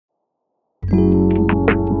Hey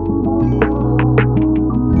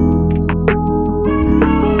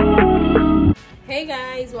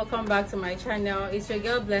guys, welcome back to my channel. It's your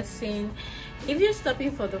girl Blessing. If you're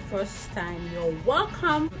stopping for the first time, you're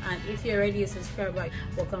welcome, and if you're already a subscriber,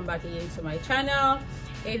 welcome back again to my channel.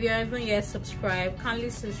 If you're even yet subscribed,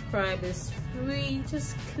 kindly subscribe. It's free.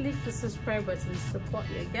 Just click the subscribe button, support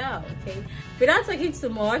your girl. Okay, without talking too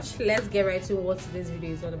much, let's get right to what today's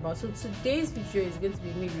video is all about. So today's video is going to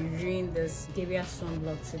be me reviewing this Gavia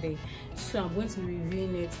sunblock today. So I'm going to be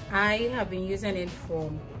reviewing it. I have been using it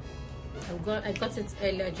for I got it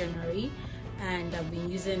earlier January, and I've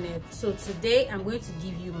been using it. So today I'm going to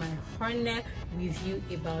give you my honest review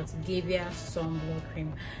about Gavia sunblock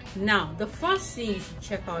cream. Now, the first thing you should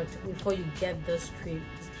check out before you get this cream,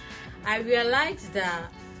 I realized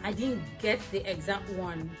that I didn't get the exact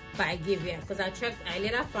one by Gavia, because I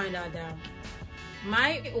later found out that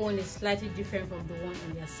my own is slightly different from the one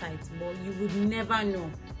on their site, but you would never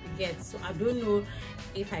know. So I don't know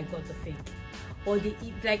if I got the fake, or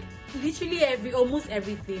like literally almost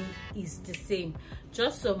everything is the same,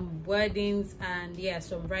 just some wordings and yeah,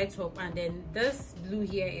 some write-up. And then this blue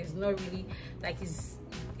here is not really like is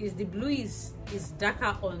the blue is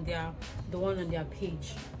darker on the one on their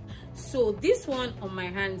page. So this one on my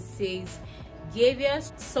hand says Gavia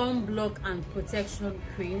sunblock and protection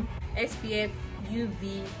cream, SPF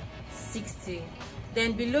UV 60.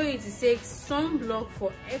 Then below it says sunblock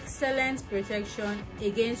for excellent protection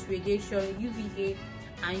against radiation, UVA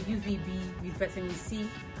and UVB with vitamin C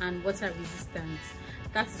and water resistance.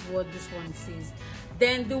 That is what this one says.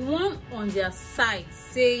 Then the one on their site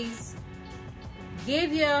says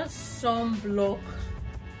Gavia sunblock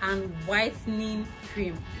and whitening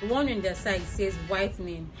cream. The one on their site says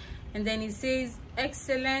whitening, and then it says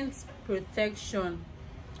excellent protection,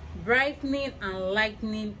 brightening and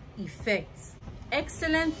lightening effects,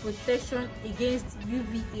 excellent protection against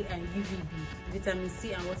UVA and UVB, vitamin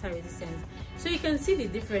C and water resistance. So you can see the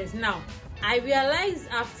difference. Now, I realized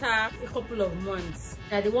after a couple of months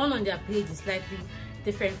that the one on their page is slightly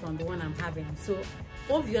different from the one I'm having. So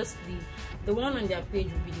obviously the one on their page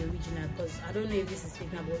will be the original, because I don't know if this is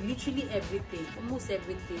fake now, but literally everything, almost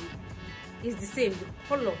everything is the same. The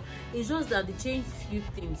color is just that they changed few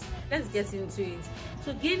things. Let's get into it.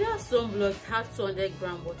 So Gavia sunblock has 200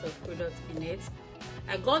 grams worth of product in it.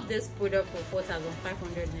 I got this product for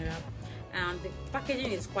 4,500 naira, and the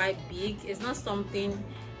packaging is quite big. It's not something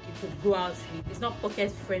you could go out with. It's not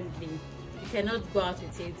pocket friendly. You cannot go out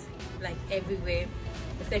with it like everywhere,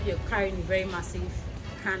 except you're carrying a very massive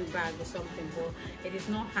handbag or something, but it is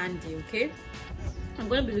not handy. Okay, I'm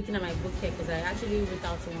going to be looking at my book here because I actually wrote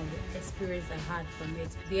out some of the experience I had from it.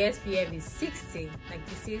 The SPF is 60, like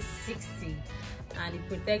this is 60, and it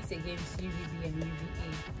protects against UVB and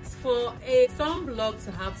UVA. For a sunblock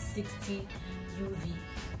to have 60 UV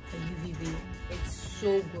and UVB, it's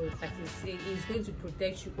so good. Like it's going to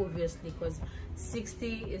protect you, obviously, because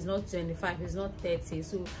 60 is not 25, it's not 30.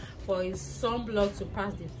 So for a sunblock to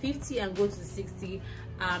pass the 50 and go to 60,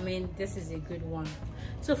 I mean, this is a good one.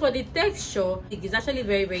 So for the texture, it is actually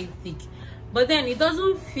very, very thick, but then it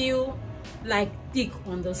doesn't feel like thick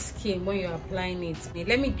on the skin when you're applying it.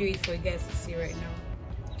 Let me do it for you guys to see right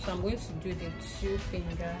now. So I'm going to do the 2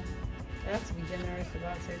 finger. I have to be generous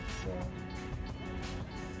about it.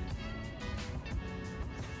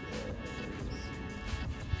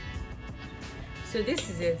 So this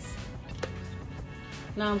is it.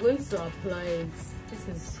 Now I'm going to apply it. This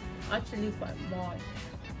is actually quite much.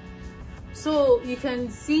 So you can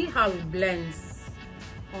see how it blends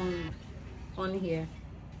on here.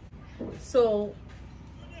 So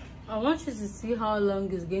I want you to see how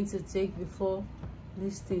long it's going to take before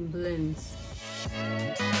this thing blends.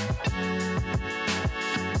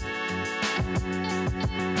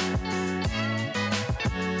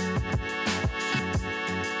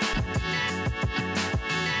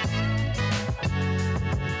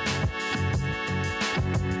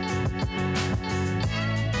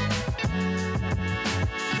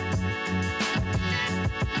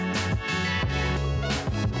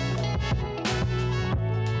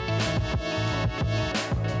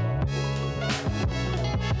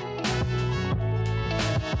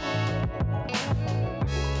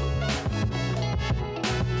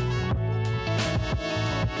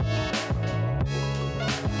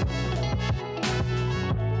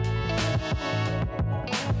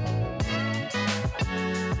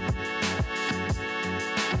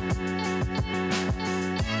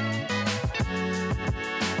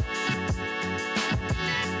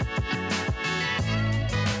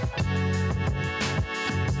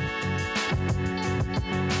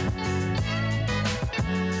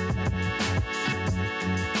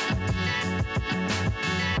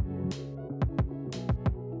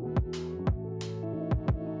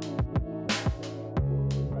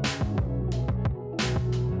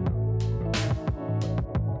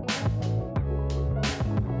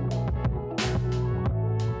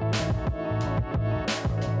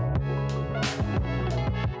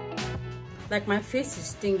 like my face is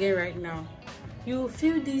stinging right now, you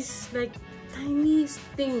feel this like tiny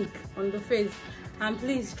stink on the face. And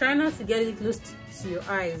please try not to get it close to your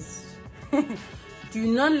eyes.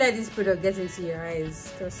 Do not let this product get into your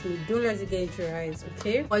eyes. Trust me, don't let it get into your eyes,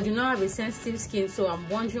 okay? I do not have a sensitive skin, so I'm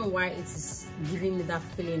wondering why it is giving me that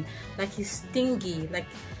feeling like it's stingy. Like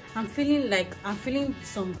I'm feeling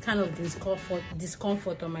some kind of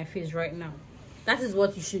discomfort on my face right now. That is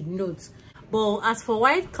what you should note. But as for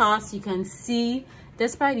white cast, you can see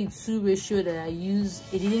despite the 2 ratio that I used,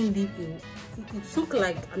 it didn't leave it took me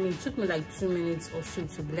like 2 minutes or so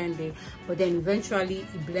to blend it, but then eventually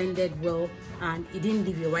it blended well and it didn't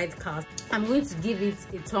leave a white cast. I'm going to give it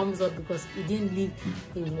a thumbs up because it didn't leave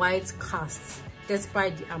a white cast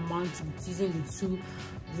despite the amount it's using the 2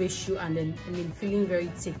 ratio, and then feeling very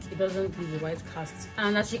thick. It doesn't leave a white cast,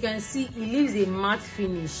 and as you can see, it leaves a matte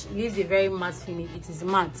finish. It leaves a very matte finish. It is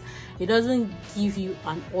matte. It doesn't give you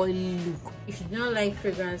an oily look. If you don't like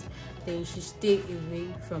fragrance, then you should stay away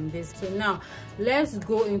from this. So now let's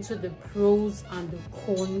go into the pros and the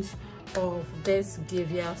cons of this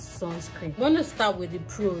Gavia sunscreen. I'm going to start with the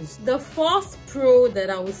pros. The first pro that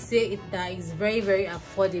I would say that is very, very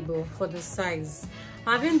affordable for the size.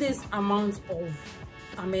 Having this amount of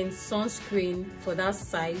sunscreen for that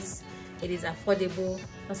size, it is affordable.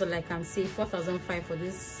 That's all I can say. 4,500 for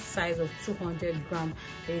this size of 200 grams.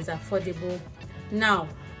 It is affordable. Now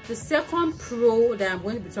the second pro that I'm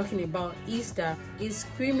going to be talking about is that it's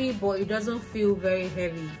creamy, but it doesn't feel very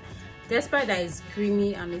heavy. Despite that it's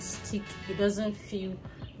creamy and it's thick, it doesn't feel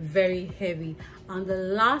very heavy. And the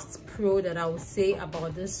last pro that I would say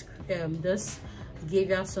about this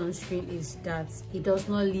Gavia sunscreen is that it does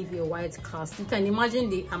not leave a white cast. You can imagine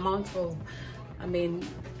the amount of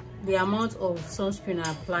sunscreen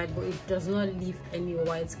I applied, but it does not leave any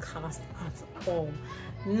white cast at all.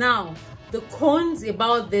 Now the cons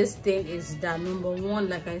about this thing is that number one,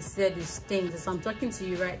 like I said, it stings. As I'm talking to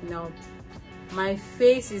you right now, my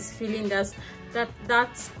face is feeling that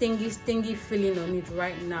stingy feeling on it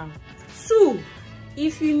right now. 2,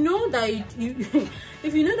 if you know that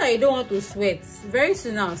if you know that you don't want to sweat, very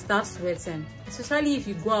soon I'll start sweating, especially if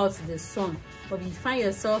you go out to the sun, or if you find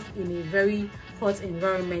yourself in a very hot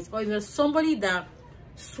environment, or if you're somebody that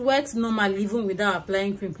sweats normally even without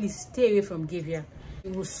applying cream. Please stay away from Gavia.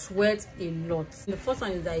 You will sweat a lot. The first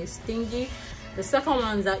one is that it's stingy. The second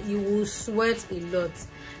one is that you will sweat a lot.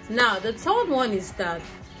 Now the third one is that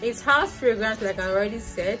it has fragrance, like I already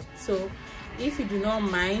said. So if you do not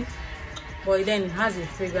mind, but then it has a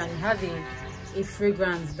fragrance. It has a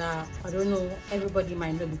fragrance that, I don't know, everybody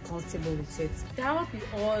might not be comfortable with it. That will be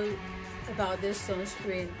all about this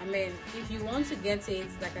sunscreen. If you want to get it,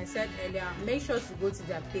 like I said earlier, make sure to go to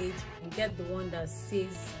their page and get the one that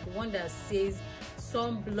says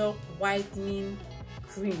sunblock whitening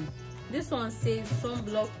cream. This one says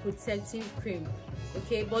sunblock protective cream,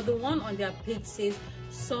 okay, but the one on their page says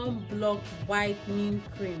sunblock whitening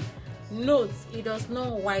cream. Note, it does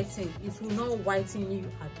not whiten. It will not whiten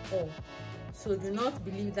you at all, so do not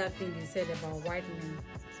believe that thing they said about whitening.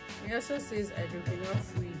 It also says hydroquinone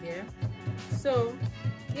free here. So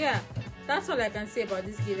yeah, that's all I can say about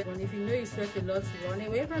this Gavia. If you know you sweat a lot, run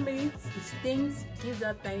away from it. It stings, gives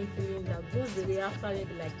that tiny feeling that goes away after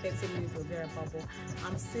maybe like 30 minutes or thereabout.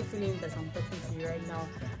 I'm still feeling that I'm talking to you right now.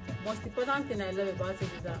 Most important thing I love about it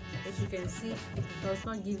is that, as you can see, it does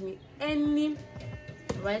not give me any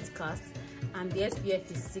white cast, and the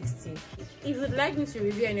SPF is 60. If you'd like me to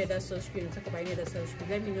review any other sunscreen or talk about any other sunscreen,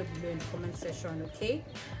 let me know below in the comment section, okay?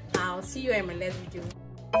 I'll see you in my next video.